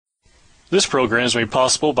This program is made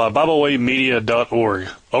possible by BibleWayMedia.org,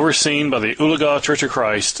 overseen by the Oologah Church of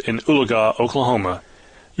Christ in Oologah, Oklahoma.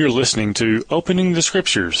 You're listening to Opening the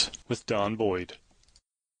Scriptures with Don Boyd.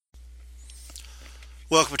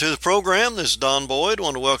 Welcome to the program. This is Don Boyd. I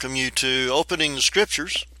want to welcome you to Opening the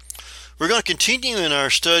Scriptures. We're going to continue in our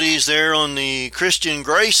studies there on the Christian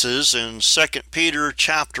graces in 2 Peter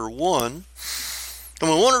chapter 1. And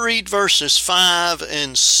we want to read verses 5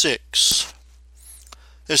 and 6.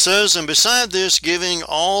 It says, "And beside this, giving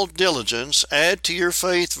all diligence, add to your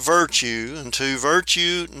faith virtue, and to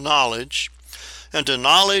virtue knowledge, and to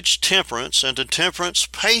knowledge temperance, and to temperance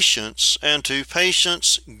patience, and to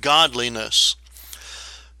patience godliness."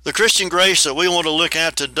 The Christian grace that we want to look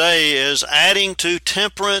at today is adding to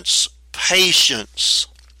temperance patience.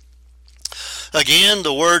 Again,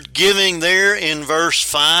 the word giving there in verse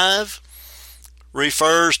 5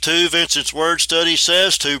 refers to, Vincent's Word Study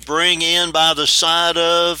says, to bring in by the side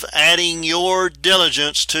of, adding your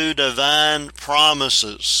diligence to divine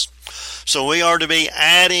promises. So we are to be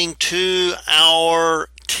adding to our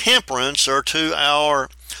temperance, or to our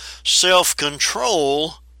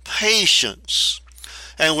self-control, patience.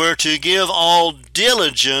 And we're to give all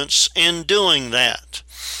diligence in doing that.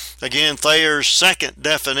 Again, Thayer's second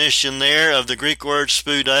definition there of the Greek word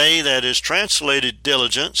spoude, that is translated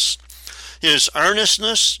diligence, is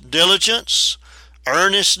earnestness, diligence,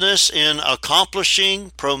 earnestness in accomplishing,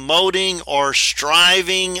 promoting, or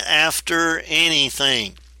striving after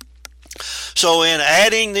anything. So in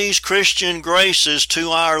adding these Christian graces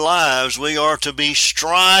to our lives, we are to be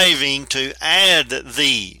striving to add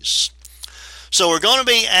these. So we're going to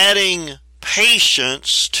be adding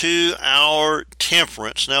patience to our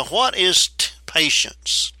temperance. Now, what is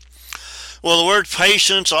patience? Well, the word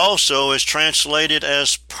patience also is translated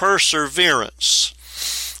as perseverance.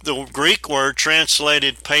 The Greek word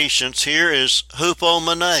translated patience here is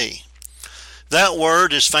hupomone. That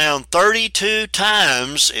word is found 32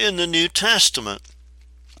 times in the New Testament.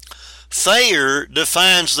 Thayer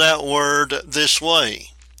defines that word this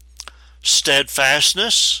way: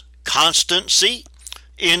 steadfastness, constancy,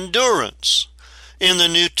 endurance. In the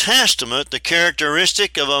New Testament, the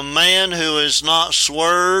characteristic of a man who is not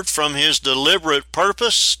swerved from his deliberate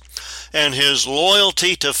purpose and his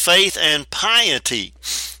loyalty to faith and piety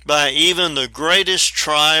by even the greatest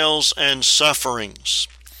trials and sufferings.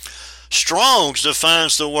 Strong's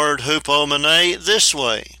defines the word hupomone this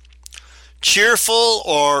way: cheerful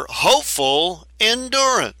or hopeful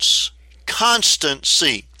endurance,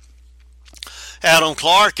 constancy. Adam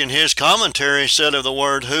Clarke in his commentary said of the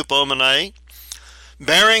word hupomone,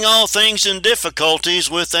 bearing all things in difficulties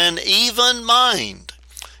with an even mind,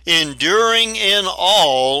 enduring in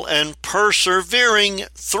all and persevering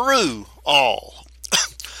through all.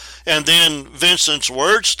 And then Vincent's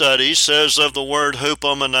Word Study says of the word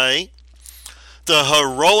hupomone, the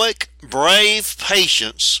heroic, brave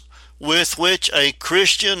patience with which a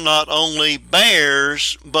Christian not only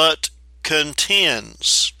bears but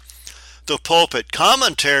contends. The Pulpit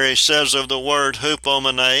Commentary says of the word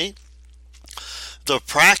hupomone, the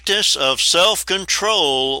practice of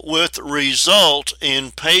self-control with result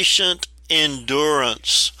in patient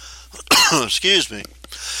endurance. Excuse me.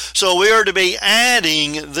 So we are to be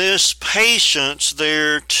adding this patience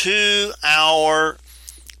there to our,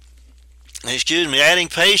 adding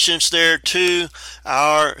patience there to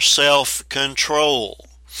our self-control.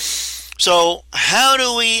 So how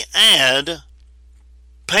do we add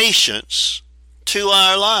patience to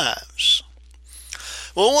our lives?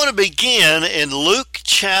 Well, I want to begin in Luke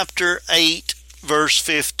chapter 8, verse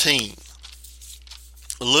 15.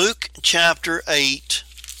 Luke chapter 8,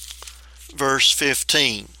 verse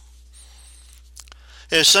 15.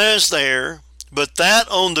 It says there, "But that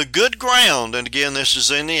on the good ground," and again this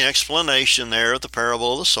is in the explanation there of the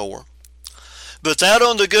parable of the sower, "but that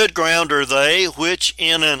on the good ground are they which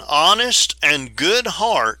in an honest and good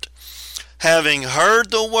heart, having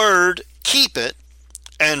heard the word, keep it,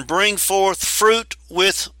 and bring forth fruit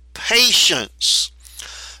with patience."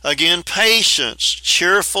 Again, patience,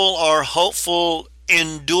 cheerful or hopeful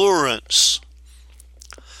endurance.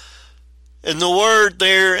 And the word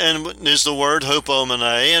there is the word hupomone.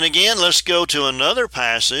 And again, let's go to another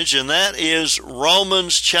passage, and that is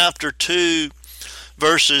Romans chapter 2,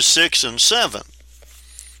 verses 6 and 7.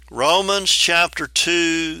 Romans chapter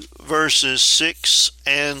 2, verses 6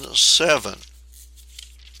 and 7.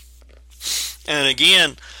 And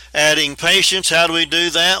again, adding patience, how do we do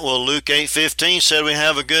that? Well, Luke 8:15 said we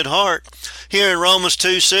have a good heart. Here in Romans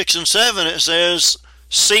 2, 6 and 7, it says,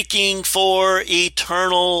 seeking for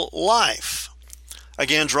eternal life.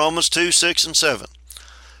 Again, Romans 2, 6 and 7.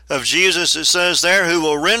 Of Jesus it says there, who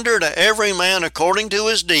will render to every man according to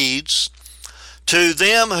his deeds. To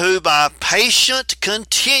them who by patient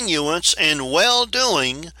continuance in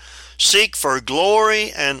well-doing seek for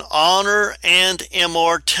glory and honor and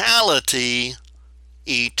immortality,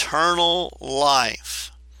 eternal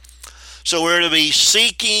life. So we're to be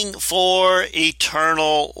seeking for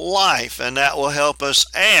eternal life, and that will help us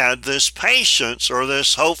add this patience or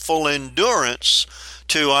this hopeful endurance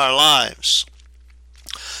to our lives.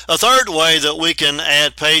 A third way that we can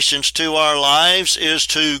add patience to our lives is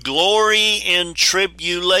to glory in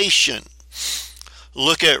tribulation.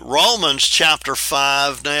 Look at Romans chapter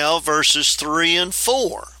 5 now, verses 3 and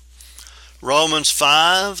 4. Romans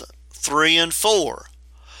 5, 3 and 4.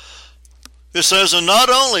 It says, "And not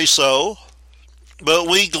only so, but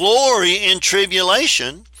we glory in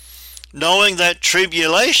tribulation, knowing that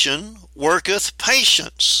tribulation worketh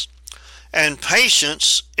patience, and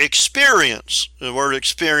patience experience." The word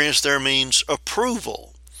experience there means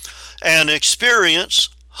approval. And experience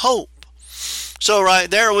hope. So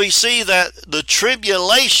right there we see that the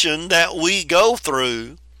tribulation that we go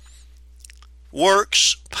through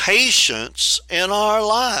works patience in our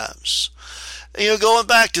lives. Going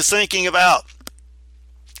back to thinking about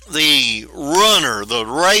the runner, the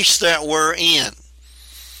race that we're in,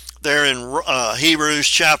 there in Hebrews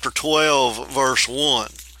chapter 12, verse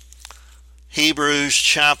 1. Hebrews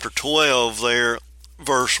chapter 12 there,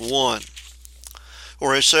 verse 1.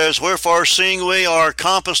 Where it says, "Wherefore, seeing we are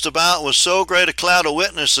compassed about with so great a cloud of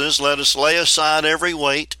witnesses, let us lay aside every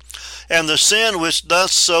weight, and the sin which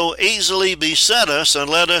doth so easily beset us, and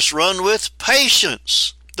let us run with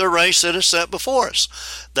patience the race that is set before us."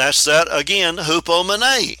 That's that, again,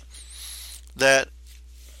 hupomene, that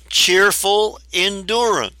cheerful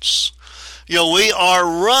endurance. We are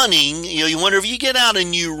running. Whenever you get out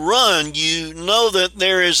and you run, you know that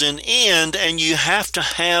there is an end, and you have to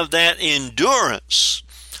have that endurance.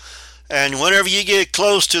 And whenever you get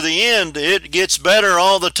close to the end, it gets better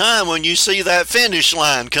all the time when you see that finish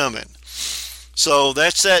line coming. So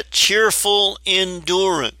that's that cheerful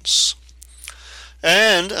endurance.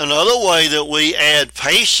 And another way that we add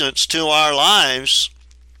patience to our lives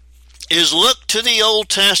is look to the Old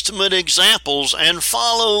Testament examples and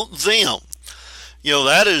follow them.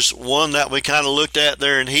 That is one that we kind of looked at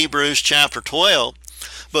there in Hebrews chapter 12.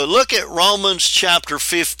 But look at Romans chapter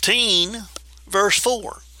 15, verse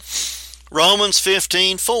 4. Romans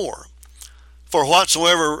 15, 4. "For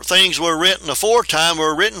whatsoever things were written aforetime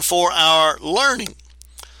were written for our learning,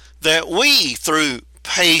 that we through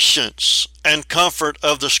patience and comfort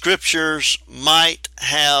of the Scriptures might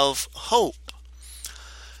have hope."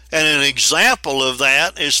 And an example of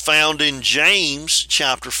that is found in James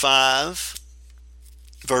chapter 5,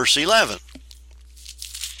 verse 11.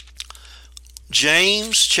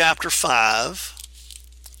 James chapter 5,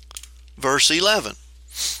 verse 11.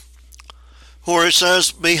 Where it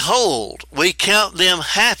says, "Behold, we count them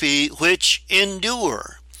happy which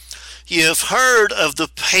endure. Ye have heard of the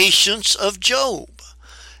patience of Job,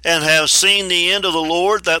 and have seen the end of the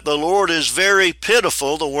Lord, that the Lord is very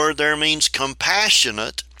pitiful." The word there means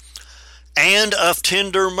compassionate, and of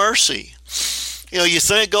tender mercy.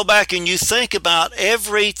 Go back and you think about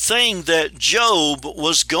everything that Job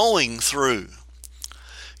was going through.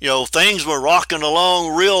 Things were rocking along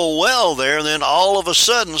real well there, and then all of a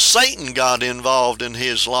sudden Satan got involved in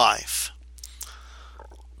his life.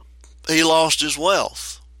 He lost his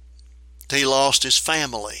wealth. He lost his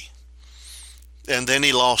family. And then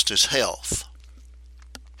he lost his health.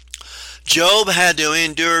 Job had to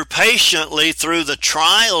endure patiently through the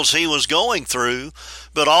trials he was going through,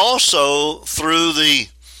 but also through the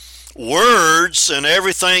words and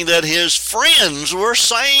everything that his friends were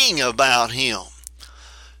saying about him.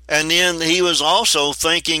 And then he was also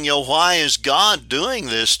thinking, why is God doing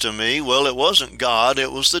this to me? Well, it wasn't God,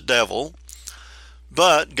 it was the devil.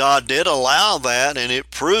 But God did allow that, and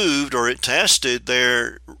it proved, or it tested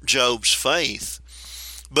Job's faith.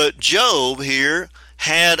 But Job here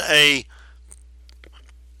had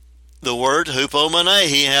the word hupomene.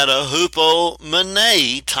 He had a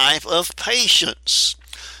hupomene type of patience,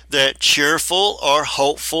 that cheerful or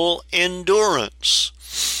hopeful endurance.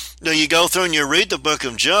 Now you go through and you read the book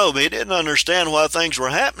of Job, he didn't understand why things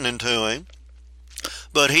were happening to him,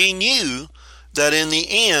 but he knew that in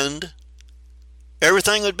the end,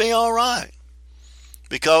 everything would be all right,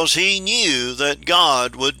 because he knew that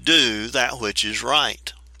God would do that which is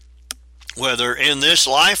right, whether in this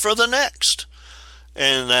life or the next.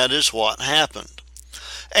 And that is what happened.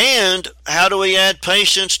 And how do we add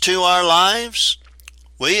patience to our lives?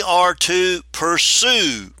 We are to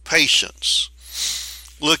pursue patience.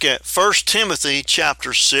 Look at 1 Timothy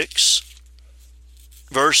chapter 6,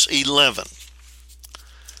 verse 11.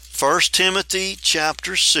 1 Timothy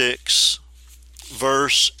chapter 6,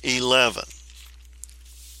 verse 11.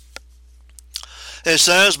 It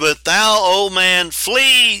says, "But thou, O man,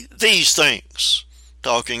 flee these things,"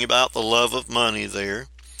 talking about the love of money there,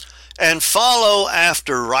 "and follow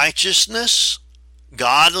after righteousness,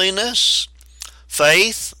 godliness,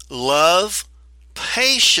 faith, love,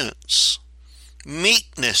 patience,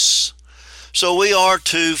 meekness." So we are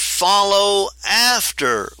to follow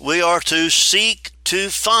after. We are to seek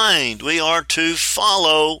to find. We are to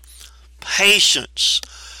follow patience,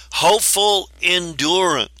 hopeful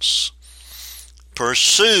endurance.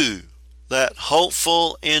 Pursue that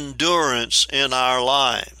hopeful endurance in our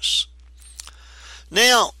lives.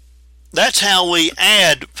 Now, that's how we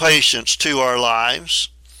add patience to our lives.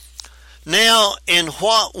 Now, in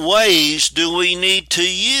what ways do we need to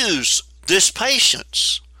use this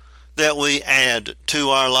patience that we add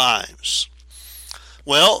to our lives?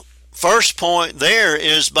 Well, first point there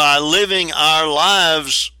is by living our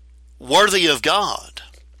lives worthy of God.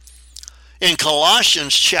 In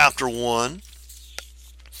Colossians chapter 1,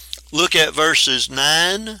 look at verses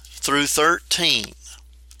 9 through 13.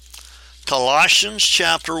 Colossians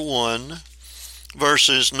chapter 1,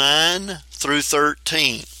 verses 9 through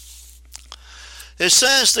 13. It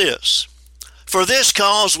says this, "For this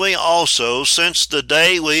cause we also, since the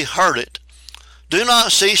day we heard it, do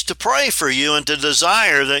not cease to pray for you and to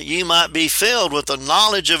desire that ye might be filled with the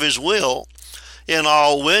knowledge of his will in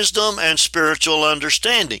all wisdom and spiritual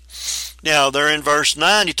understanding." Now, there in verse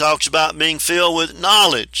 9, he talks about being filled with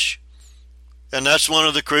knowledge. And that's one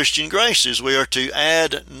of the Christian graces. We are to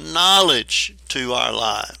add knowledge to our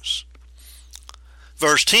lives.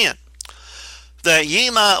 Verse 10, "That ye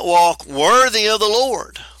might walk worthy of the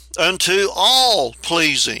Lord, unto all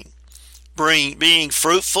pleasing, being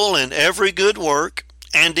fruitful in every good work,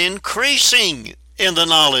 and increasing in the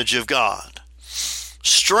knowledge of God,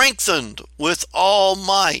 strengthened with all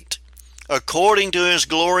might, according to his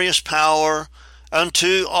glorious power,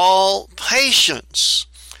 unto all patience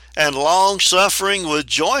and long-suffering with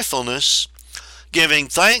joyfulness, giving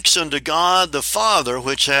thanks unto God the Father,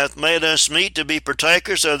 which hath made us meet to be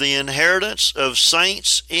partakers of the inheritance of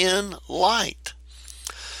saints in light."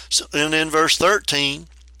 So, and in verse 13,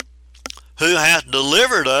 "Who hath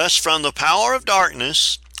delivered us from the power of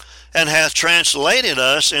darkness, and hath translated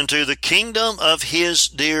us into the kingdom of his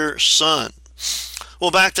dear Son."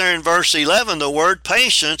 Well, back there in verse 11, the word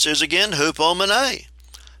patience is again hupomene,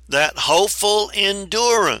 that hopeful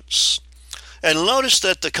endurance. And notice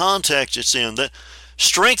that the context it's in, that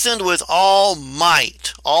strengthened with all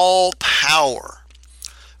might, all power,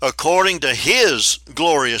 according to his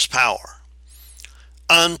glorious power,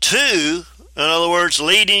 unto, in other words,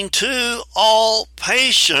 leading to all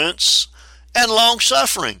patience and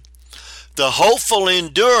long-suffering. The hopeful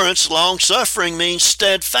endurance, long-suffering, means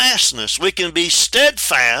steadfastness. We can be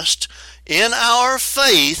steadfast in our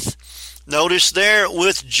faith. Notice there,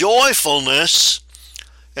 with joyfulness,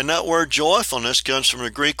 and that word joyfulness comes from a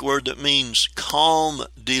Greek word that means calm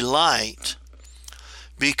delight.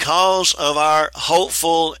 Because of our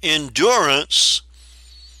hopeful endurance,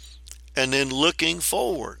 and then looking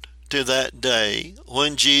forward to that day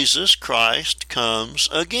when Jesus Christ comes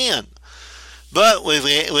again. But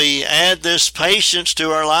we add this patience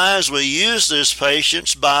to our lives. We use this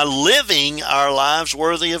patience by living our lives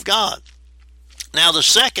worthy of God. Now, the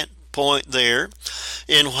second point there,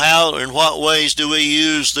 in what ways do we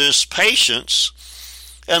use this patience?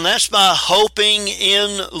 And that's by hoping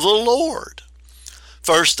in the Lord.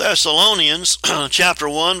 1 Thessalonians chapter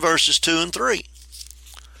 1, verses 2 and 3.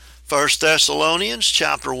 1 Thessalonians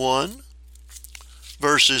chapter 1,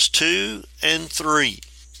 verses 2 and 3.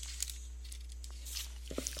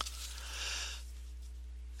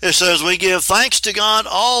 It says, "We give thanks to God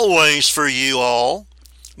always for you all,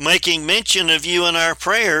 making mention of you in our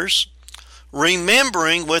prayers,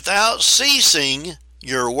 remembering without ceasing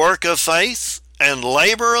your work of faith and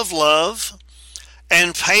labor of love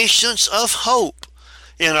and patience of hope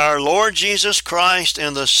in our Lord Jesus Christ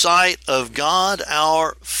in the sight of God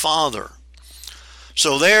our Father."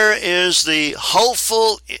 So there is the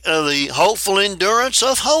hopeful endurance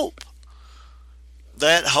of hope.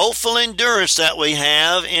 That hopeful endurance that we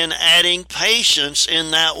have in adding patience in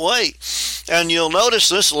that way. And you'll notice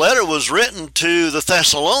this letter was written to the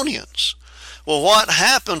Thessalonians. Well, what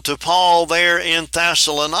happened to Paul there in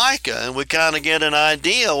Thessalonica? And we kind of get an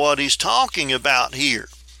idea what he's talking about here.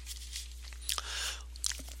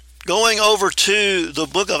 Going over to the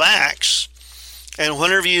book of Acts, and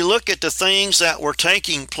whenever you look at the things that were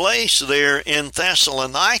taking place there in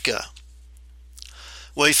Thessalonica,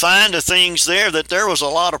 we find the things there that there was a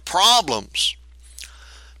lot of problems.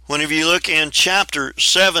 Whenever you look in chapter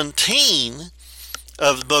 17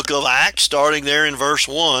 of the book of Acts, starting there in verse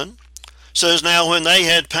 1, says, Now when they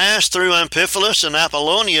had passed through Amphipolis and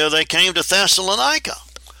Apollonia, they came to Thessalonica,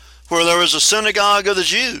 where there was a synagogue of the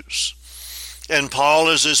Jews. And Paul,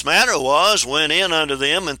 as his manner was, went in unto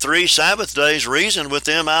them, and 3 Sabbath days reasoned with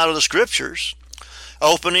them out of the Scriptures,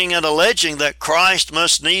 opening and alleging that Christ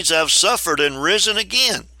must needs have suffered and risen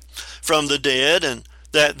again from the dead, and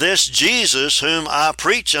that this Jesus whom I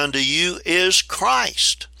preach unto you is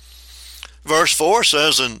Christ. Verse 4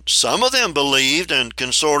 says, And some of them believed and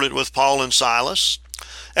consorted with Paul and Silas,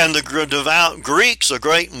 and the devout Greeks a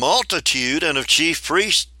great multitude, and of chief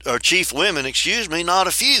priests, or chief women, not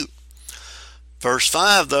a few. Verse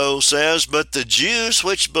 5 though says, But the Jews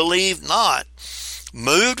which believed not,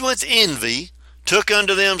 moved with envy, took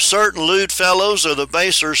unto them certain lewd fellows of the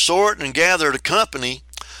baser sort, and gathered a company,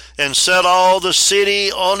 and set all the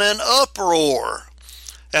city on an uproar,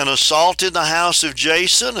 and assaulted the house of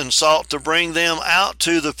Jason, and sought to bring them out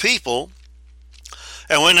to the people.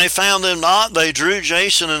 And when they found them not, they drew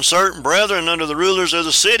Jason and certain brethren unto the rulers of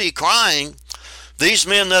the city, crying, These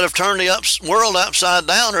men that have turned the world upside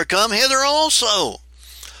down are come hither also,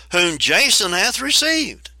 whom Jason hath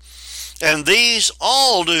received. And these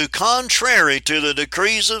all do contrary to the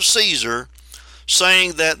decrees of Caesar,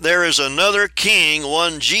 saying that there is another king,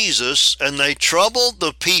 one Jesus, and they troubled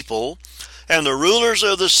the people and the rulers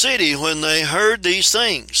of the city when they heard these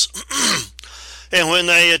things. And when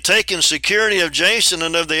they had taken security of Jason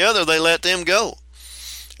and of the other, they let them go.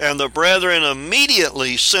 And the brethren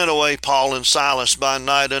immediately sent away Paul and Silas by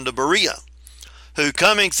night unto Berea, who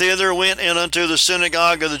coming thither went in unto the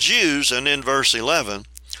synagogue of the Jews. And in verse 11,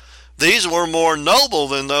 These were more noble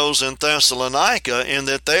than those in Thessalonica, in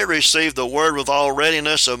that they received the word with all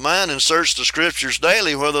readiness of mind, and searched the Scriptures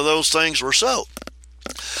daily whether those things were so.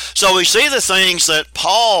 So we see the things that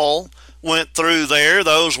Paul went through there,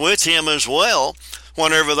 those with him as well,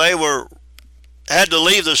 whenever they had to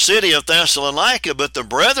leave the city of Thessalonica, but the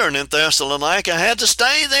brethren in Thessalonica had to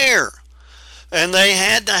stay there. And they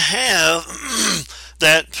had to have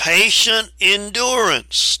that patient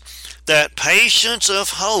endurance, that patience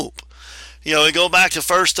of hope. You know, we go back to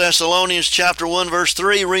 1 Thessalonians chapter 1, verse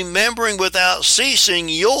 3, remembering without ceasing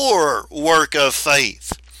your work of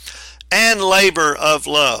faith and labor of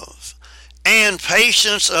love and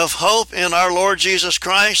patience of hope in our Lord Jesus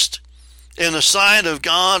Christ in the sight of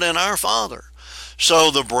God and our Father.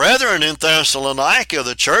 So the brethren in Thessalonica,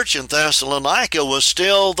 the church in Thessalonica, was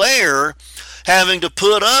still there, having to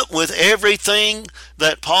put up with everything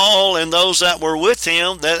that Paul and those that were with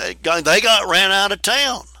him, that they got ran out of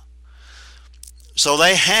town. So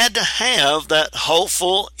they had to have that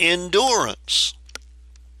hopeful endurance.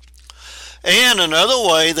 And another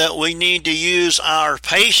way that we need to use our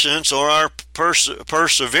patience or our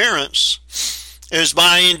perseverance is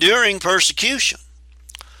by enduring persecution.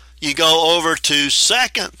 You go over to 2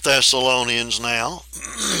 Thessalonians now.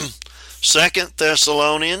 2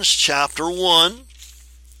 Thessalonians chapter 1,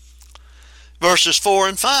 verses 4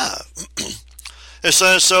 and 5. It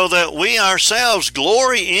says, So that we ourselves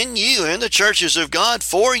glory in you, in the churches of God,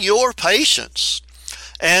 for your patience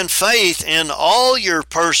and faith in all your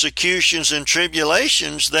persecutions and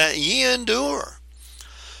tribulations that ye endure,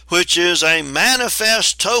 which is a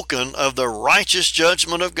manifest token of the righteous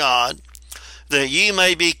judgment of God, that ye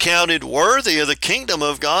may be counted worthy of the kingdom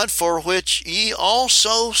of God, for which ye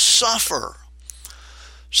also suffer.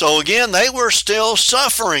 So again, they were still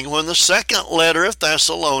suffering when the second letter of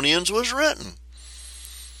Thessalonians was written.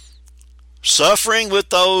 Suffering with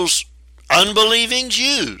those unbelieving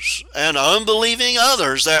Jews and unbelieving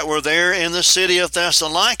others that were there in the city of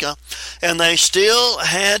Thessalonica, and they still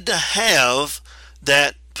had to have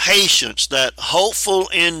that patience, that hopeful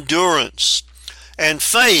endurance and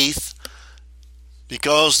faith,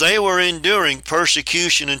 because they were enduring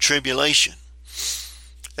persecution and tribulation.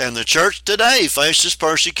 And the church today faces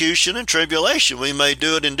persecution and tribulation. We may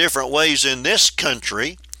do it in different ways in this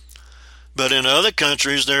country, but in other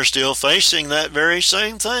countries they're still facing that very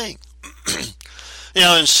same thing.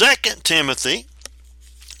 Now in 2 Timothy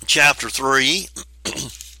chapter 3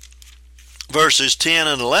 verses 10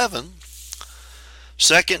 and 11,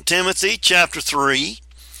 2 Timothy chapter 3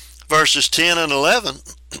 verses 10 and 11,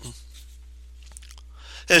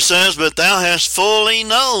 it says, But thou hast fully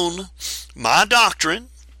known my doctrine,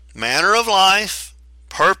 manner of life,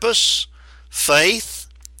 purpose, faith,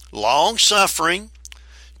 long-suffering,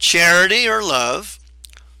 charity or love,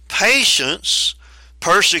 patience,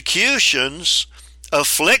 persecutions,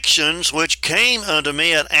 afflictions which came unto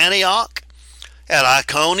me at Antioch, at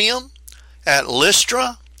Iconium, at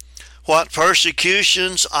Lystra, what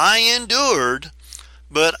persecutions I endured,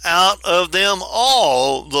 but out of them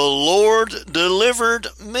all the Lord delivered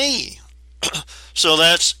me. So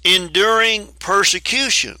that's enduring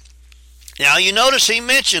persecution. Now you notice he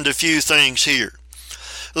mentioned a few things here.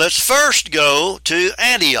 Let's first go to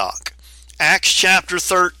Antioch, Acts chapter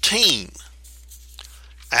 13.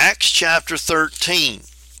 Acts chapter 13.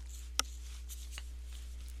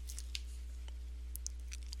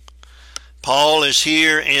 Paul is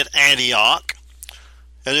here in Antioch,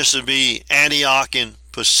 and this would be Antioch in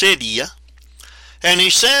Pisidia. And he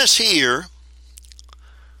says here,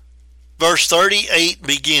 verse 38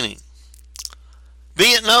 beginning, "Be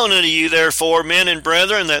it known unto you, therefore, men and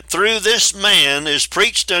brethren, that through this man is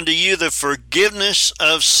preached unto you the forgiveness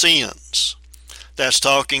of sins." He's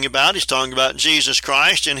talking about Jesus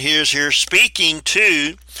Christ, and he is here speaking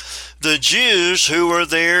to the Jews who were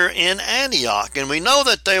there in Antioch. And we know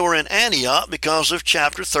that they were in Antioch because of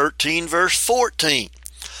chapter 13, verse 14.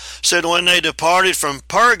 It said, "When they departed from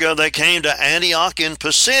Perga, they came to Antioch in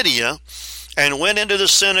Pisidia, and went into the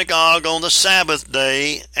synagogue on the Sabbath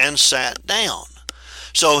day and sat down."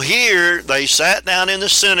 So here they sat down in the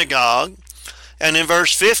synagogue, and in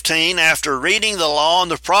verse 15, after reading the law and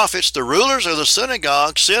the prophets, the rulers of the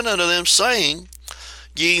synagogue said unto them, saying,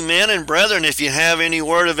 "Ye men and brethren, if ye have any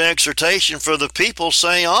word of exhortation for the people,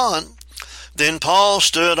 say on." Then Paul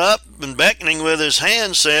stood up, and beckoning with his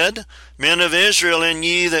hand said, "Men of Israel, and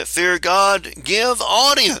ye that fear God, give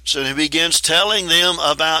audience." And he begins telling them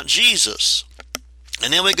about Jesus.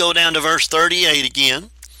 And then we go down to verse 38 again.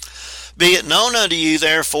 "Be it known unto you,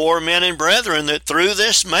 therefore, men and brethren, that through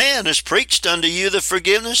this man is preached unto you the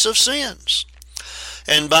forgiveness of sins.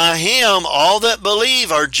 And by him all that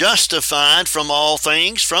believe are justified from all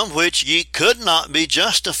things from which ye could not be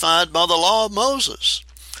justified by the law of Moses.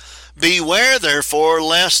 Beware therefore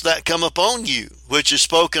lest that come upon you, which is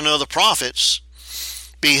spoken of the prophets.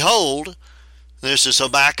 Behold," this is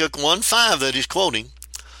Habakkuk 1:5 that he's quoting,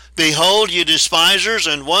 "Behold, ye despisers,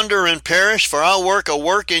 and wonder and perish, for I work a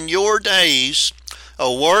work in your days,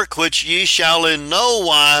 a work which ye shall in no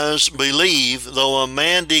wise believe, though a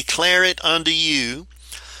man declare it unto you.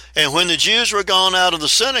 And when the Jews were gone out of the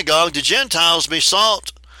synagogue, the Gentiles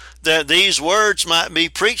besought that these words might be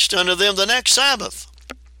preached unto them the next Sabbath.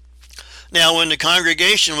 Now when the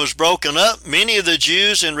congregation was broken up, many of the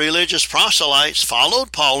Jews and religious proselytes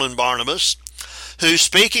followed Paul and Barnabas, who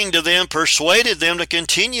speaking to them persuaded them to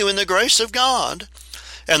continue in the grace of God.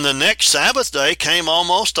 And the next Sabbath day came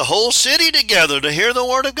almost the whole city together to hear the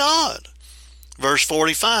word of God." Verse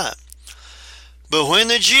 45. "But when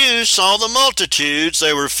the Jews saw the multitudes,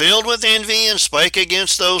 they were filled with envy, and spake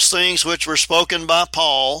against those things which were spoken by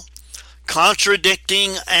Paul,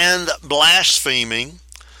 contradicting and blaspheming.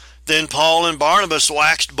 Then Paul and Barnabas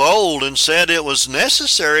waxed bold, and said it was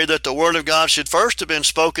necessary that the word of God should first have been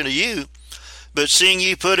spoken to you. But seeing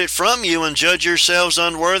ye put it from you, and judge yourselves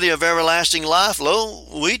unworthy of everlasting life, lo,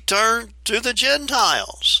 we turn to the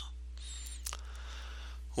Gentiles."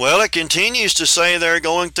 Well, it continues to say there,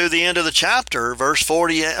 going through the end of the chapter, verse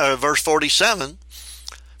 47,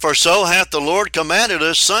 "For so hath the Lord commanded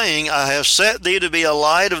us, saying, I have set thee to be a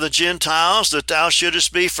light of the Gentiles, that thou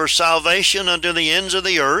shouldest be for salvation unto the ends of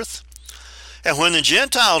the earth. And when the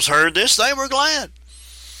Gentiles heard this, they were glad,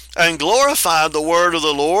 and glorified the word of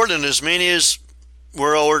the Lord, and as many as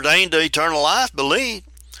were ordained to eternal life believed.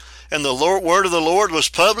 And the word of the Lord was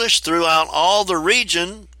published throughout all the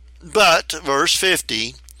region. But," verse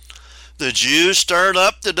 50, "the Jews stirred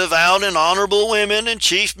up the devout and honorable women and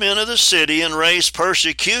chief men of the city, and raised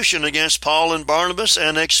persecution against Paul and Barnabas,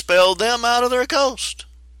 and expelled them out of their coast.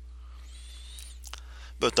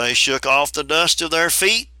 But they shook off the dust of their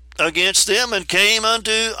feet against them, and came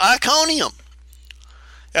unto Iconium.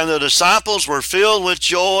 And the disciples were filled with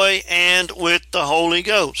joy and with the Holy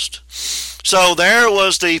Ghost." So there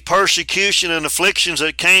was the persecution and afflictions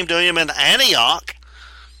that came to him in Antioch.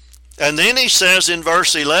 And then he says in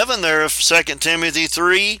verse 11 there of 2 Timothy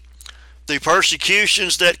 3, the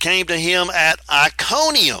persecutions that came to him at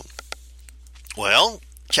Iconium. Well,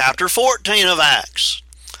 chapter 14 of Acts.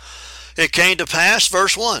 "It came to pass,"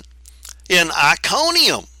 verse 1, "in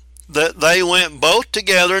Iconium, that they went both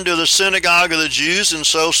together into the synagogue of the Jews, and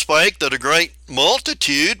so spake that a great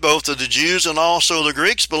multitude, both of the Jews and also the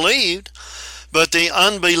Greeks, believed. But the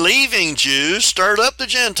unbelieving Jews stirred up the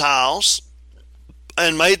Gentiles,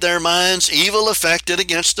 and made their minds evil affected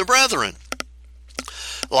against the brethren.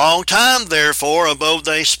 Long time therefore abode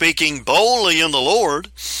they, speaking boldly in the Lord,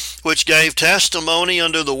 which gave testimony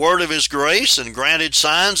unto the word of his grace, and granted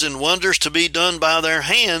signs and wonders to be done by their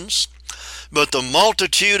hands. But the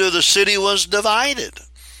multitude of the city was divided,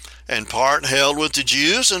 and part held with the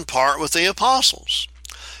Jews, and part with the apostles.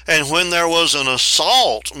 And when there was an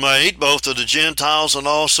assault made, both of the Gentiles and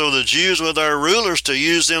also the Jews with their rulers, to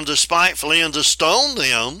use them despitefully and to stone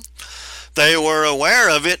them, they were aware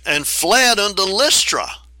of it and fled unto Lystra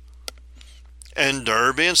and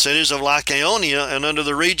Derbe and cities of Lycaonia and unto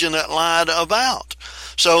the region that lied about.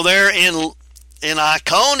 So there in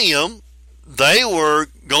Iconium, they were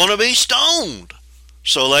going to be stoned.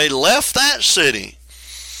 So they left that city.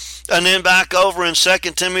 And then back over in 2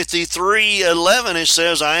 Timothy 3:11, it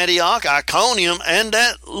says Antioch, Iconium, and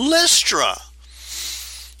at Lystra.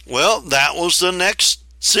 Well, that was the next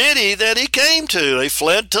city that he came to. They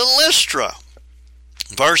fled to Lystra.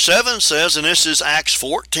 Verse 7 says, and this is Acts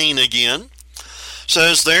 14 again,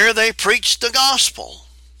 says there they preached the gospel.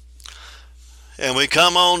 And we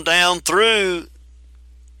come on down through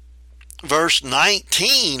verse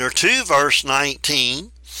 19, or to verse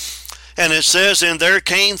 19, and it says, and there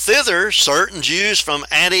came thither certain Jews from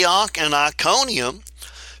Antioch and Iconium,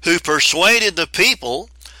 who persuaded the people,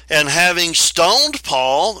 and having stoned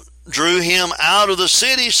Paul, drew him out of the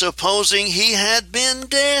city, supposing he had been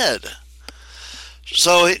dead.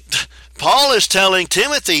 So Paul is telling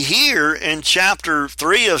Timothy here in chapter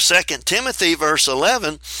 3 of 2 Timothy, verse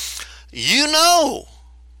 11, you know,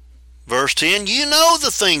 verse 10, you know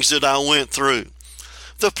the things that I went through,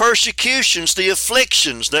 the persecutions, the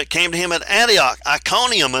afflictions that came to him at Antioch,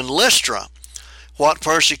 Iconium, and Lystra, what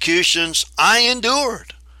persecutions I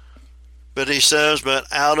endured. But he says, but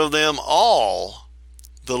out of them all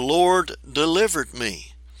the Lord delivered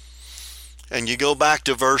me. And you go back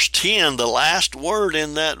to verse 10, the last word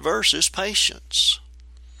in that verse is patience.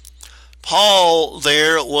 Paul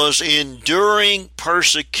there was enduring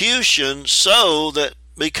persecution so that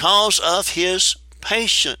because of his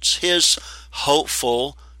patience, his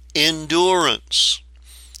hopeful endurance.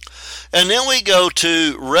 And then we go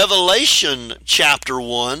to Revelation chapter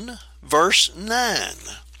 1, verse 9.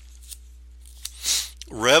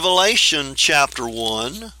 Revelation chapter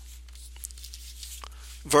 1,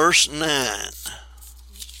 verse 9.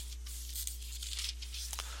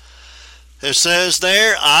 It says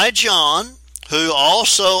there, I, John, who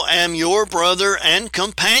also am your brother and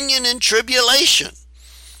companion in tribulation.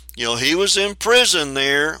 You know, he was in prison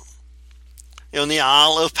there in the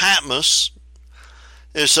Isle of Patmos.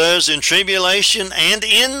 It says in tribulation and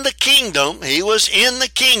in the kingdom. He was in the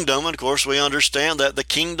kingdom. And of course, we understand that the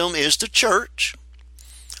kingdom is the church.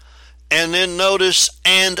 And then notice,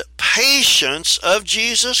 and patience of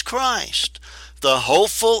Jesus Christ. The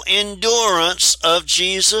hopeful endurance of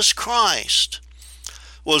Jesus Christ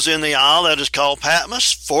was in the isle that is called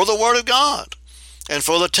Patmos for the Word of God and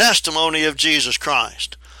for the testimony of Jesus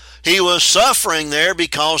Christ. He was suffering there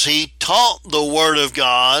because he taught the Word of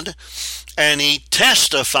God and he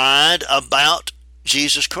testified about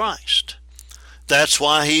Jesus Christ. That's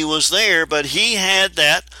why he was there, but he had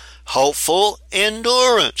that hopeful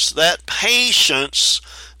endurance, that patience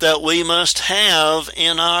that we must have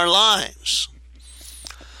in our lives.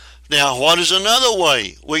 Now, what is another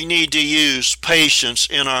way we need to use patience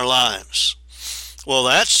in our lives? Well,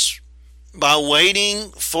 that's by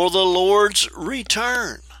waiting for the Lord's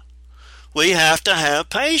return. We have to have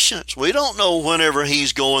patience. We don't know whenever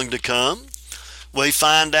He's going to come. We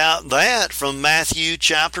find out that from Matthew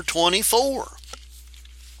chapter 24.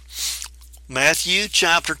 Matthew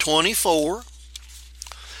chapter 24.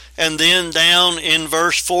 And then down in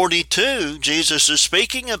verse 42, Jesus is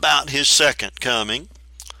speaking about His second coming.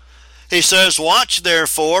 He says, watch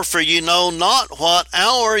therefore, for you know not what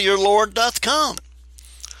hour your Lord doth come.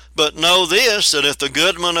 But know this, that if the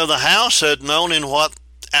goodman of the house had known in what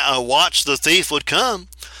watch the thief would come,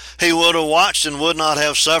 he would have watched and would not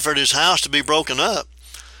have suffered his house to be broken up.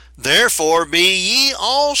 Therefore be ye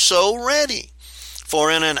also ready,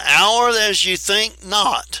 for in an hour as ye think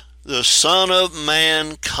not, the Son of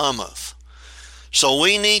Man cometh. So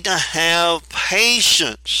we need to have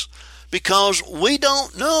patience, because we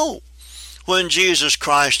don't know when Jesus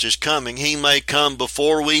Christ is coming. He may come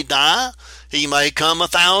before we die. He may come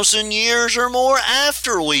 1,000 years or more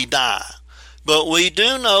after we die. But we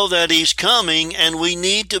do know that He's coming, and we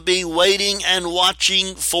need to be waiting and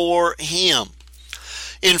watching for Him.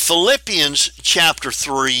 In Philippians chapter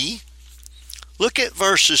 3, look at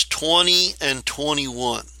verses 20 and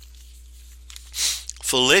 21.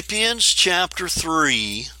 Philippians chapter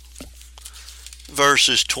 3,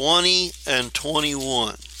 verses 20 and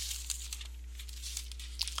 21.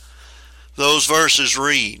 Those verses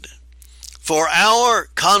read, for our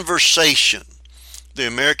conversation, the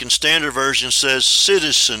American Standard Version says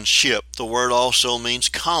citizenship. The word also means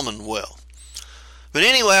commonwealth. But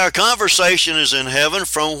anyway, our conversation is in heaven,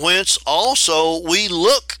 from whence also we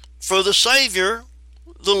look for the Savior,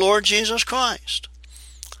 the Lord Jesus Christ,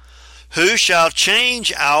 who shall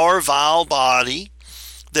change our vile body,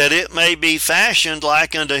 that it may be fashioned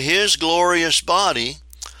like unto his glorious body,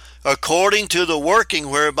 according to the working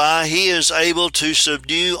whereby he is able to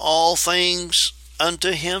subdue all things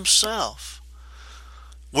unto himself.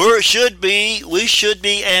 We should be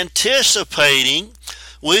anticipating,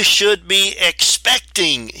 we should be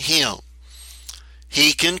expecting him.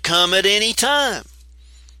 He can come at any time.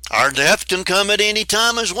 Our death can come at any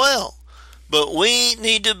time as well. But we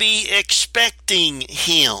need to be expecting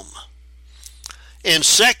him. In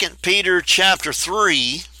 2 Peter chapter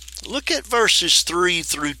 3, look at verses 3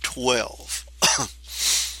 through 12.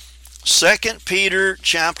 2 Peter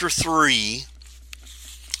chapter 3,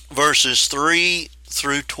 verses 3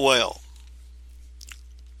 through 12.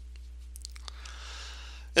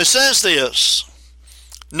 It says this,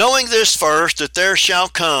 knowing this first, that there shall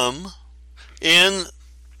come in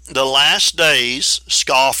the last days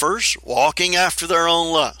scoffers, walking after their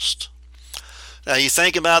own lust. Now you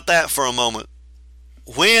think about that for a moment.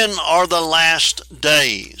 When are the last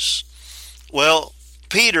days? Well,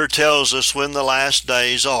 Peter tells us when the last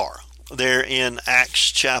days are. There in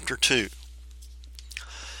Acts chapter 2.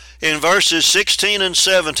 In verses 16 and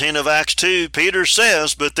 17 of Acts 2, Peter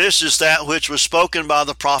says, but this is that which was spoken by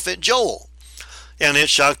the prophet Joel. And it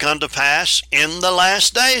shall come to pass in the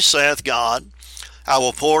last days, saith God, I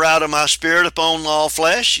will pour out of my spirit upon all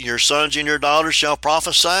flesh. Your sons and your daughters shall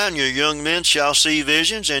prophesy, and your young men shall see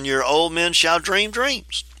visions, and your old men shall dream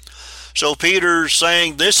dreams. So Peter's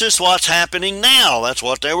saying this is what's happening now. That's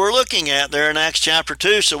what they were looking at there in Acts chapter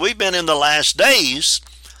 2. So we've been in the last days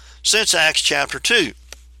since Acts chapter 2.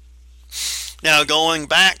 Now going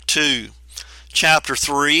back to chapter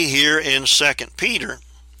 3 here in 2 Peter.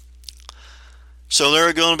 So there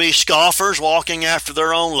are going to be scoffers walking after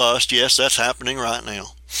their own lust. Yes, that's happening right now.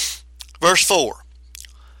 Verse 4.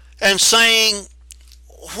 And saying,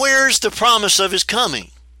 where's the promise of his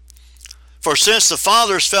coming? For since the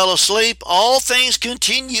fathers fell asleep, all things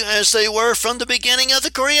continue as they were from the beginning of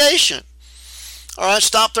the creation. All right,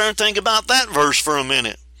 stop there and think about that verse for a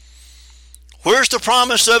minute. Where's the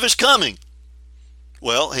promise of his coming?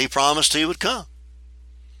 Well, he promised he would come.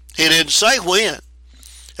 He didn't say when.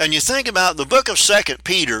 And you think about the book of 2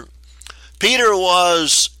 Peter. Peter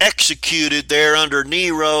was executed there under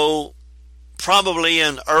Nero probably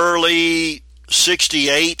in early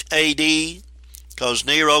 68 AD, because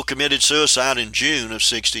Nero committed suicide in June of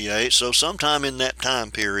 68, so sometime in that time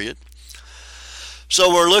period.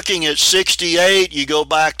 So we're looking at 68. You go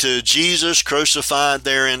back to Jesus crucified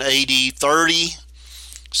there in AD 30.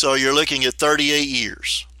 So you're looking at 38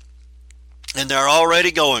 years. And they're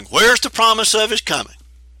already going, where's the promise of his coming?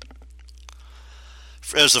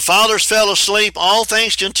 As the fathers fell asleep, all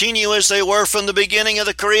things continue as they were from the beginning of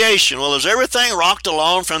the creation. Well, has everything rocked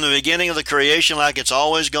along from the beginning of the creation like it's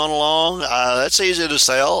always gone along? That's easy to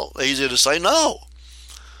say no.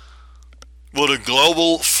 Would a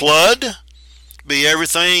global flood be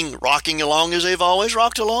everything rocking along as they've always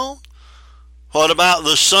rocked along? What about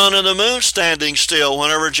the sun and the moon standing still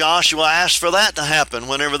whenever Joshua asked for that to happen,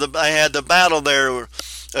 whenever they had the battle there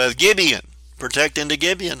of Gibeon, protecting the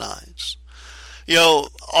Gibeonites? You know,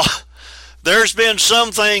 there's been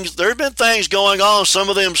things going on, some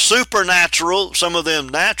of them supernatural, some of them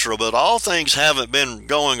natural, but all things haven't been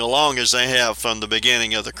going along as they have from the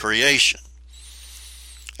beginning of the creation.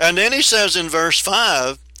 And then he says in verse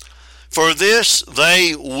 5, for this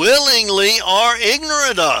they willingly are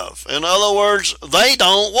ignorant of. In other words, they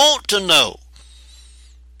don't want to know.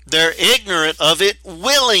 They're ignorant of it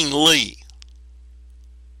willingly.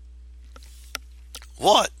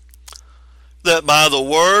 What? That by the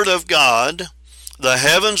word of God the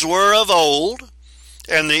heavens were of old,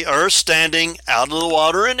 and the earth standing out of the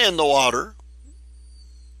water and in the water.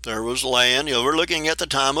 There was land. You know, we're looking at the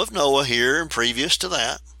time of Noah here and previous to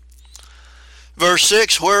that. Verse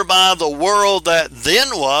 6, whereby the world that then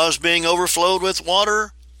was, being overflowed with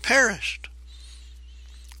water, perished.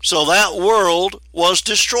 So that world was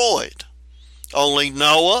destroyed. Only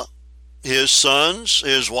Noah, his sons,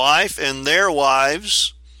 his wife, and their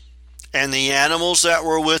wives, and the animals that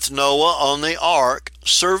were with Noah on the ark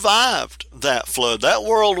survived that flood. That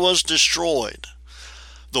world was destroyed.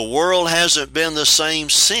 The world hasn't been the same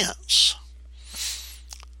since.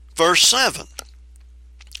 Verse 7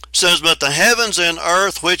 says, but the heavens and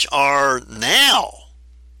earth which are now,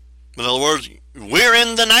 in other words, we're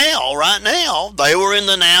in the now right now. They were in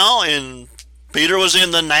the now, and Peter was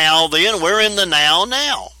in the now then. We're in the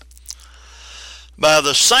now. By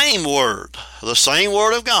the same word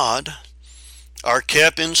of God, are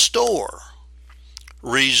kept in store,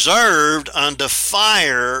 reserved unto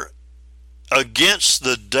fire against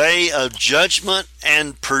the day of judgment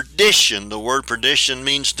and perdition. The word perdition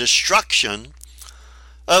means destruction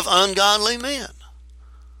of ungodly men.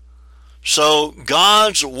 So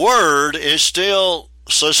God's word is still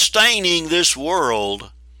sustaining this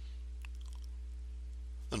world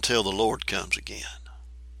until the Lord comes again.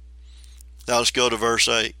 Now let's go to verse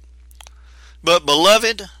 8. But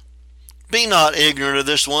beloved, be not ignorant of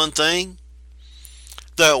this one thing,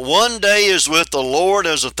 that one day is with the Lord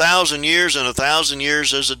as 1,000 years, and 1,000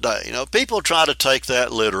 years as a day. You know, people try to take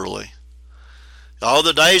that literally. All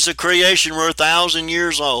the days of creation were 1,000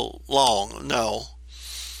 years long. No.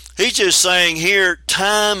 He's just saying here,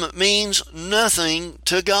 time means nothing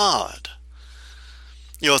to God.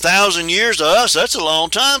 You know, 1,000 years to us, that's a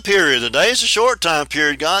long time period. The day is a short time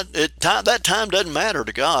period. That time doesn't matter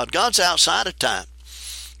to God. God's outside of time.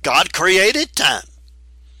 God created time,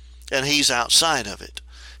 and He's outside of it.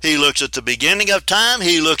 He looks at the beginning of time,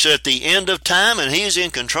 He looks at the end of time, and He's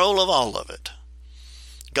in control of all of it.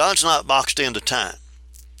 God's not boxed into time.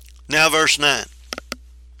 Now verse 9.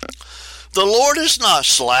 The Lord is not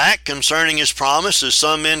slack concerning His promise, as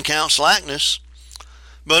some men count slackness,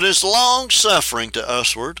 but is long-suffering to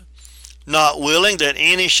usward, not willing that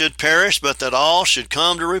any should perish, but that all should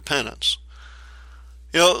come to repentance.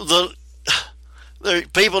 You know, the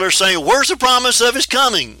people are saying, where's the promise of His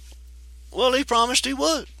coming? Well, He promised He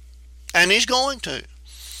would, and He's going to.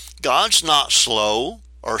 God's not slow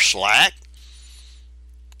or slack.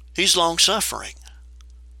 He's long-suffering.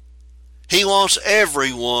 He wants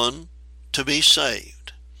everyone to be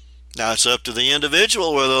saved. Now, it's up to the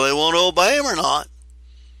individual whether they want to obey Him or not.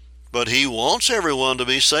 But He wants everyone to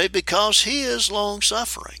be saved because He is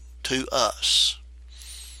long-suffering to us.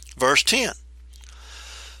 Verse 10.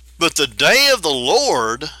 But the day of the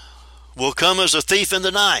Lord will come as a thief in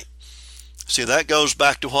the night. See, that goes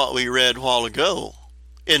back to what we read a while ago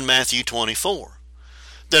in Matthew 24.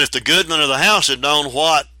 That if the goodman of the house had known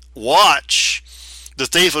what watch the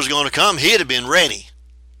thief was going to come, he'd have been ready.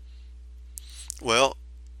 Well,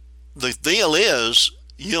 the deal is,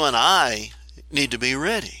 you and I need to be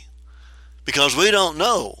ready. Because we don't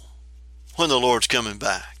know when the Lord's coming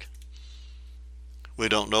back. We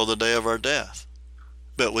don't know the day of our death.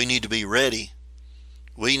 But we need to be ready.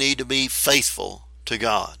 We need to be faithful to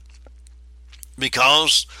God.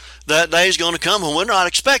 Because that day is going to come when we're not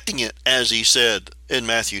expecting it, as He said in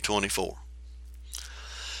Matthew 24.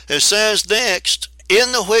 It says next,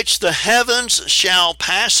 in the which the heavens shall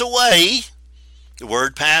pass away. The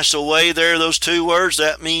word pass away there, those two words,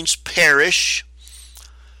 that means perish.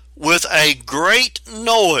 With a great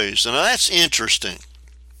noise. And that's interesting.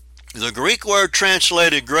 The Greek word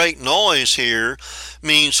translated great noise here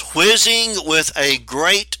means whizzing with a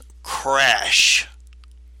great crash.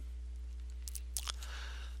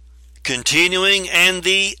 Continuing, and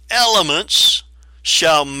the elements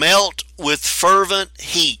shall melt with fervent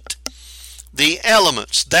heat. The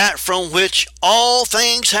elements, that from which all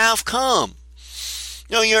things have come.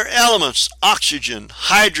 You know, your elements, oxygen,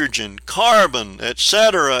 hydrogen, carbon,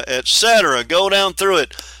 etc., go down through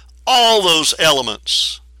it. All those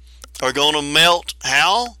elements are going to melt.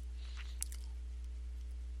 How?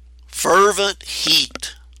 Fervent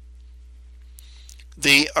heat.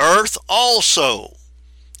 The earth also,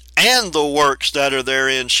 and the works that are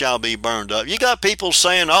therein shall be burned up. You got people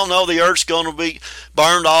saying, oh no, the earth's going to be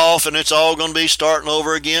burned off and it's all going to be starting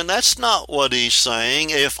over again. That's not what he's saying.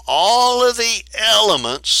 If all of the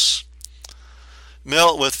elements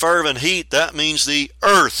melt with fervent heat, that means the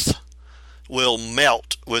earth will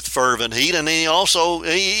melt with fervent heat. And he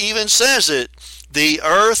even says it, the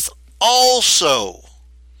earth also,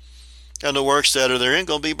 and the works that are therein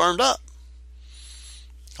going to be burned up.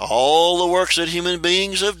 All the works that human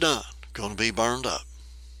beings have done going to be burned up.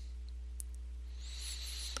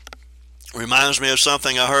 Reminds me of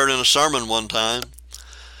something I heard in a sermon one time,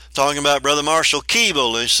 talking about Brother Marshall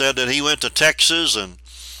Keeble. He said that he went to Texas, and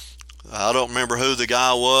I don't remember who the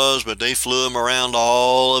guy was, but they flew him around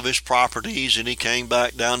all of his properties, and he came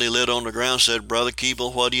back down, he lit on the ground, said, Brother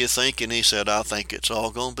Keeble, what do you think? And he said, I think it's all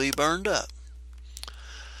going to be burned up.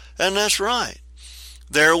 And that's right.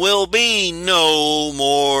 There will be no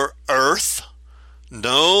more earth,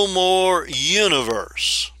 no more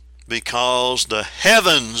universe, because the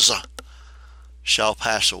heavens shall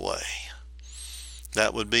pass away.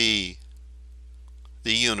 That would be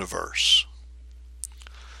the universe.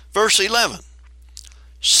 Verse 11.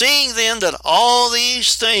 Seeing then that all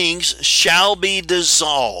these things shall be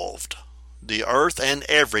dissolved, the earth and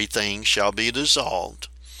everything shall be dissolved,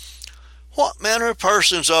 what manner of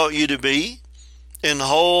persons ought you to be in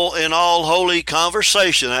all holy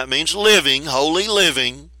conversation? That means living, holy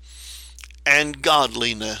living, and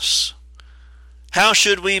godliness. How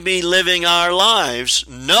should we be living our lives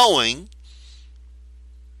knowing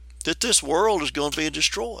that this world is going to be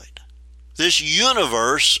destroyed? This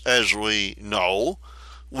universe, as we know,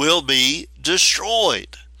 will be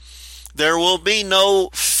destroyed. There will be no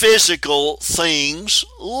physical things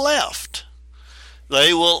left.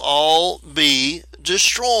 They will all be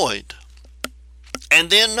destroyed. And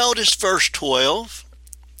then notice verse 12.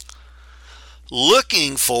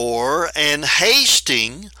 Looking for and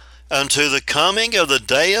hasting unto the coming of the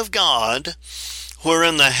day of God,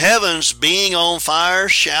 wherein the heavens being on fire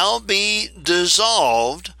shall be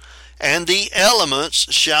dissolved, and the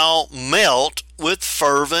elements shall melt with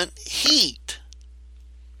fervent heat.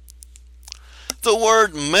 The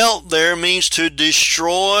word melt there means to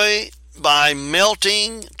destroy by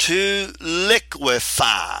melting, to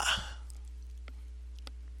liquefy.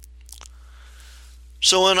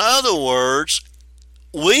 So in other words,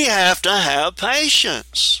 we have to have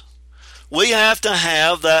patience. We have to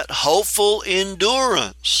have that hopeful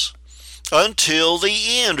endurance until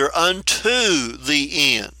the end, or unto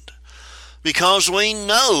the end. Because we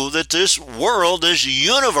know that this world, this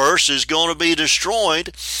universe is going to be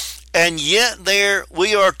destroyed, and yet there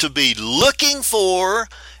we are to be looking for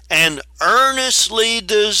and earnestly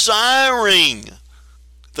desiring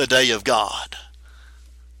the day of God,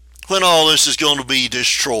 when all this is going to be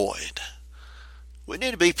destroyed. We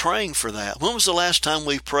need to be praying for that. When was the last time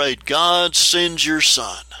we prayed, God, send your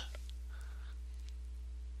Son?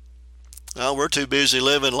 Well, we're too busy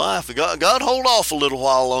living life. God, hold off a little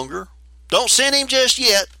while longer. Don't send him just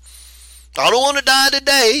yet. I don't want to die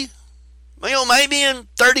today. Maybe in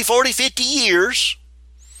 30, 40, 50 years.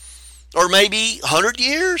 Or maybe 100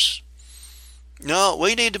 years. No,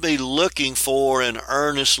 we need to be looking for and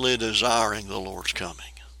earnestly desiring the Lord's coming.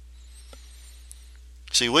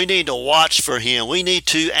 See, we need to watch for him. We need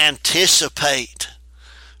to anticipate.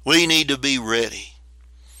 We need to be ready.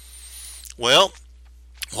 Well,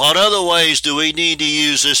 what other ways do we need to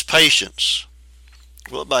use this patience?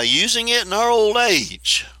 Well, by using it in our old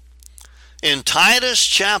age. In Titus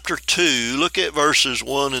chapter 2, look at verses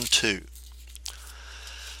 1 and 2.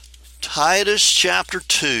 Titus chapter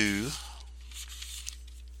 2,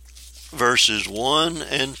 verses 1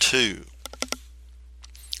 and 2.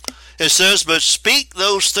 It says, but speak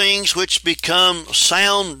those things which become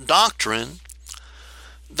sound doctrine,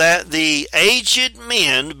 that the aged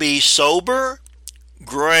men be sober,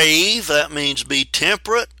 grave, that means be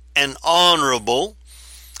temperate and honorable,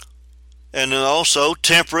 and also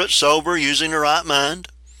temperate, sober, using the right mind,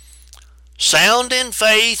 sound in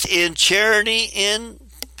faith, in charity, in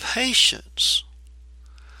patience.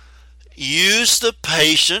 Use the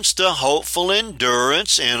patience, the hopeful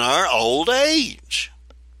endurance in our old age.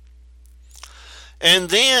 And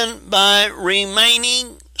then by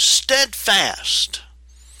remaining steadfast.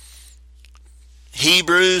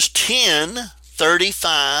 Hebrews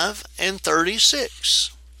 10:35 and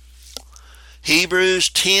 36.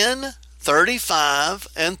 Hebrews 10:35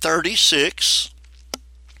 and 36.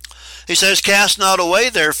 He says, cast not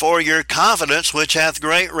away therefore your confidence, which hath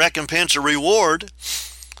great recompense or reward,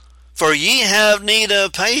 for ye have need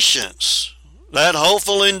of patience, that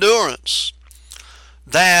hopeful endurance,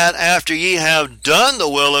 that after ye have done the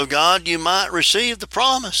will of God, you might receive the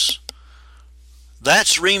promise.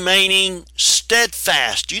 That's remaining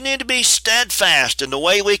steadfast. You need to be steadfast, and the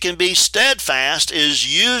way we can be steadfast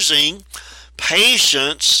is using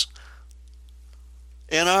patience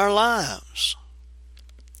in our lives.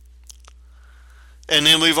 And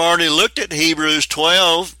then we've already looked at Hebrews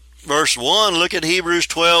 12, verse 1. Look at Hebrews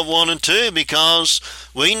 12, 1 and 2, because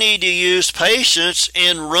we need to use patience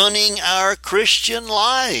in running our Christian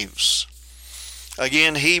lives.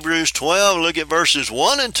 Again, Hebrews 12, look at verses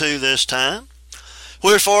 1 and 2 this time.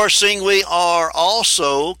 Wherefore, seeing we are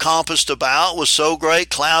also compassed about with so great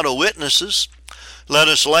cloud of witnesses, let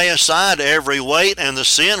us lay aside every weight and the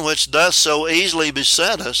sin which doth so easily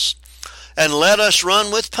beset us, and let us run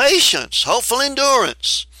with patience, hopeful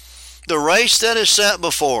endurance, the race that is set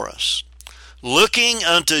before us, looking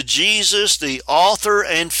unto Jesus, the author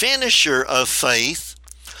and finisher of faith,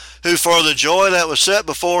 who for the joy that was set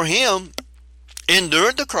before him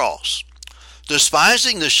endured the cross,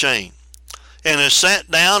 despising the shame, and is sat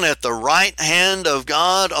down at the right hand of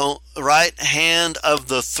God, on the right hand of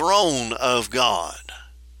the throne of God.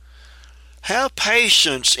 Have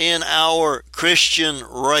patience in our Christian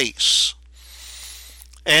race.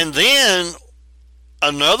 And then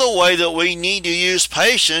another way that we need to use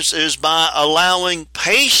patience is by allowing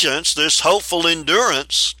patience, this hopeful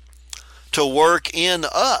endurance, to work in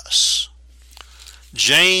us.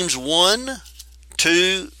 James 1,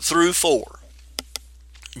 2 through 4.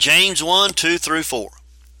 James 1, 2 through 4.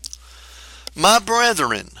 My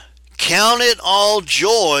brethren, count it all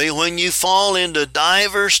joy when you fall into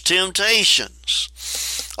divers temptations.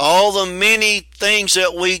 All the many things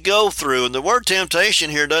that we go through. And the word temptation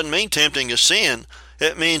here doesn't mean tempting a sin.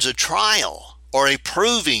 It means a trial or a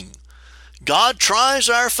proving. God tries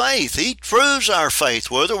our faith. He proves our faith,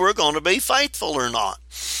 whether we're going to be faithful or not.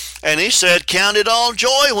 And he said, count it all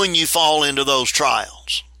joy when you fall into those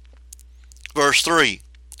trials. Verse 3,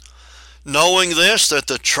 knowing this, that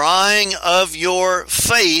the trying of your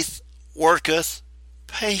faith worketh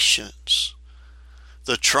patience.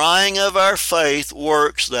 The trying of our faith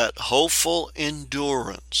works that hopeful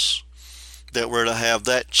endurance, that we're to have,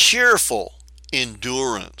 that cheerful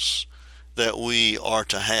endurance that we are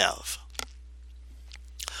to have.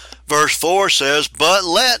 Verse 4 says, but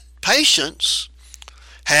let patience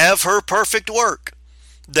have her perfect work,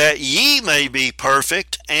 that ye may be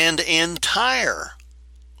perfect and entire,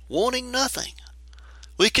 wanting nothing.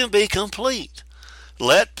 We can be complete.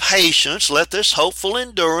 Let patience, let this hopeful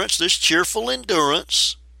endurance, this cheerful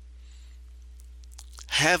endurance,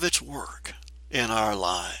 have its work in our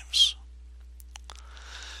lives.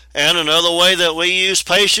 And another way that we use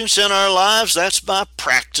patience in our lives, that's by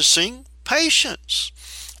practicing patience.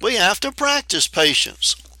 We have to practice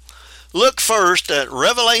patience. Look first at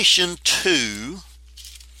Revelation 2,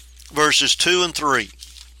 verses 2 and 3.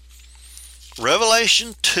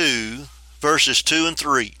 Revelation 2, verses 2 and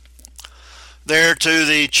 3. There to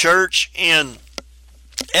the church in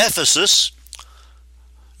Ephesus,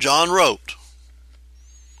 John wrote,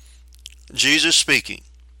 Jesus speaking,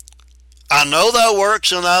 I know thy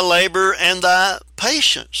works and thy labor and thy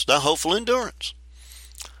patience, thy hopeful endurance,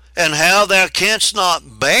 and how thou canst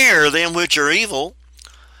not bear them which are evil,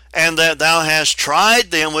 and that thou hast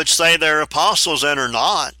tried them which say they're apostles and are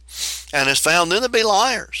not, and hast found them to be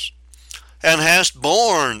liars, and hast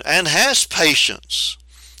borne and hast patience,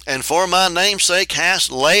 and for my name's sake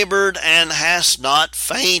hast labored and hast not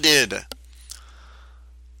fainted.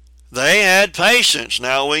 They had patience.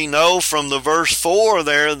 Now we know from the verse 4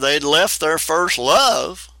 there, they'd left their first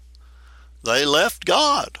love. They left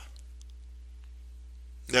God.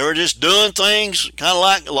 They were just doing things kind of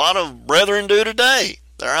like a lot of brethren do today.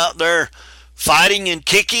 They're out there fighting and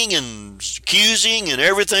kicking and accusing and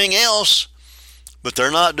everything else, but they're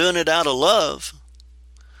not doing it out of love.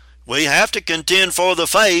 We have to contend for the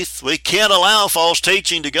faith. We can't allow false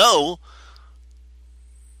teaching to go,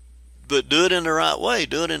 but do it in the right way.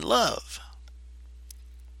 Do it in love.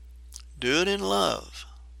 Do it in love.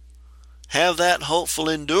 Have that hopeful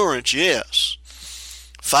endurance, yes.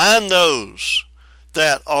 Find those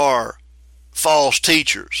that are false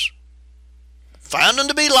teachers. Find them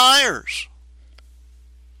to be liars.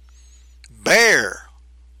 Bear.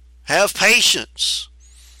 Have patience.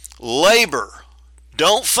 Labor.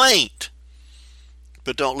 Don't faint.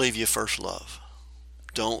 But don't leave your first love.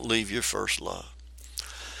 Don't leave your first love.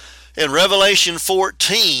 In Revelation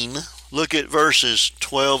 14, look at verses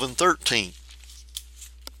 12 and 13.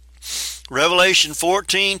 Revelation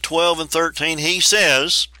 14, 12 and 13, he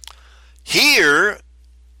says, here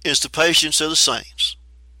is the patience of the saints.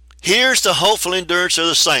 Here's the hopeful endurance of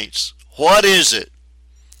the saints. What is it?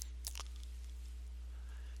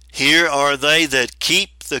 Here are they that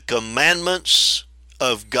keep the commandments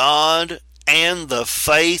of God and the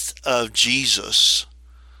faith of Jesus.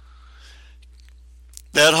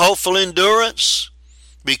 That hopeful endurance,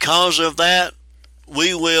 because of that,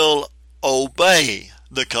 we will obey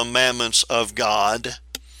the commandments of God,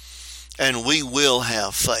 and we will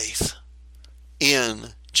have faith in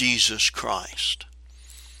Jesus Christ.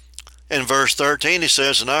 In verse 13 he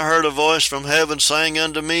says, and I heard a voice from heaven saying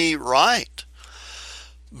unto me, write,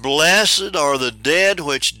 blessed are the dead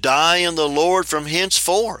which die in the Lord from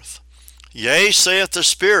henceforth. Yea, saith the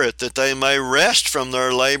Spirit, that they may rest from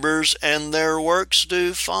their labors, and their works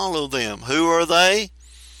do follow them. Who are they?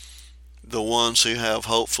 The ones who have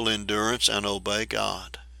hopeful endurance and obey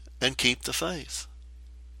God and keep the faith.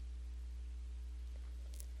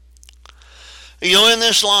 You know, in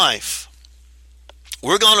this life,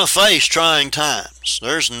 we're going to face trying times.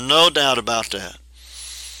 There's no doubt about that.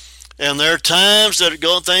 And there are times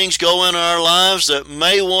that things go in our lives that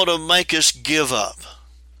may want to make us give up.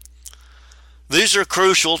 These are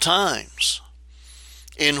crucial times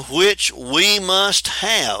in which we must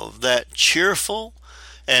have that cheerful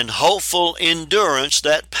and hopeful endurance,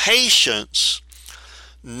 that patience,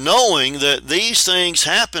 knowing that these things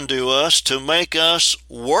happen to us to make us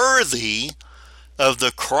worthy of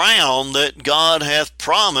the crown that God hath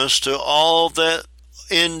promised to all that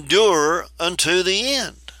endure unto the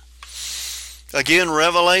end. Again,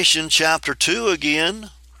 Revelation chapter 2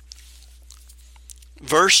 again,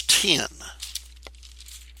 verse 10.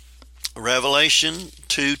 Revelation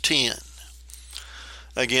 2:10.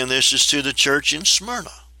 Again, this is to the church in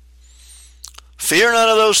Smyrna. Fear none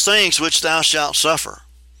of those things which thou shalt suffer.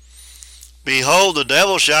 Behold, the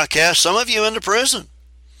devil shall cast some of you into prison,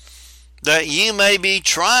 that ye may be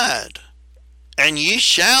tried, and ye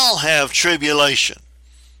shall have tribulation.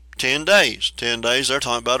 10 days. 10 days, they're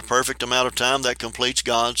talking about a perfect amount of time that completes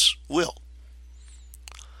God's will.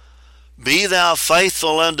 Be thou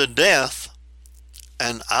faithful unto death,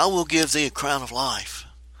 and I will give thee a crown of life.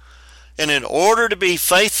 And in order to be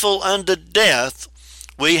faithful unto death,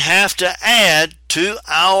 we have to add to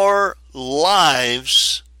our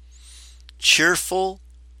lives cheerful,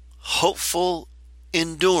 hopeful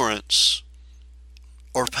endurance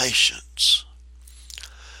or patience.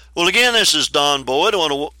 Well, again, this is Don Boyd. I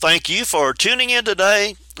want to thank you for tuning in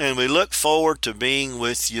today, and we look forward to being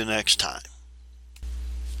with you next time.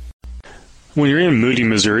 When you're in Moody,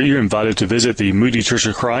 Missouri, you're invited to visit the Moody Church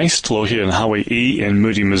of Christ, located on Highway E in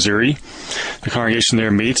Moody, Missouri. The congregation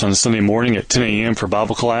there meets on Sunday morning at 10 a.m. for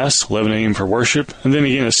Bible class, 11 a.m. for worship, and then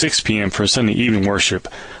again at 6 p.m. for Sunday evening worship.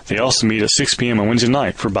 They also meet at 6 p.m. on Wednesday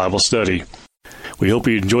night for Bible study. We hope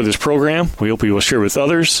you enjoyed this program. We hope you will share with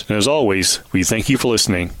others. And as always, we thank you for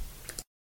listening.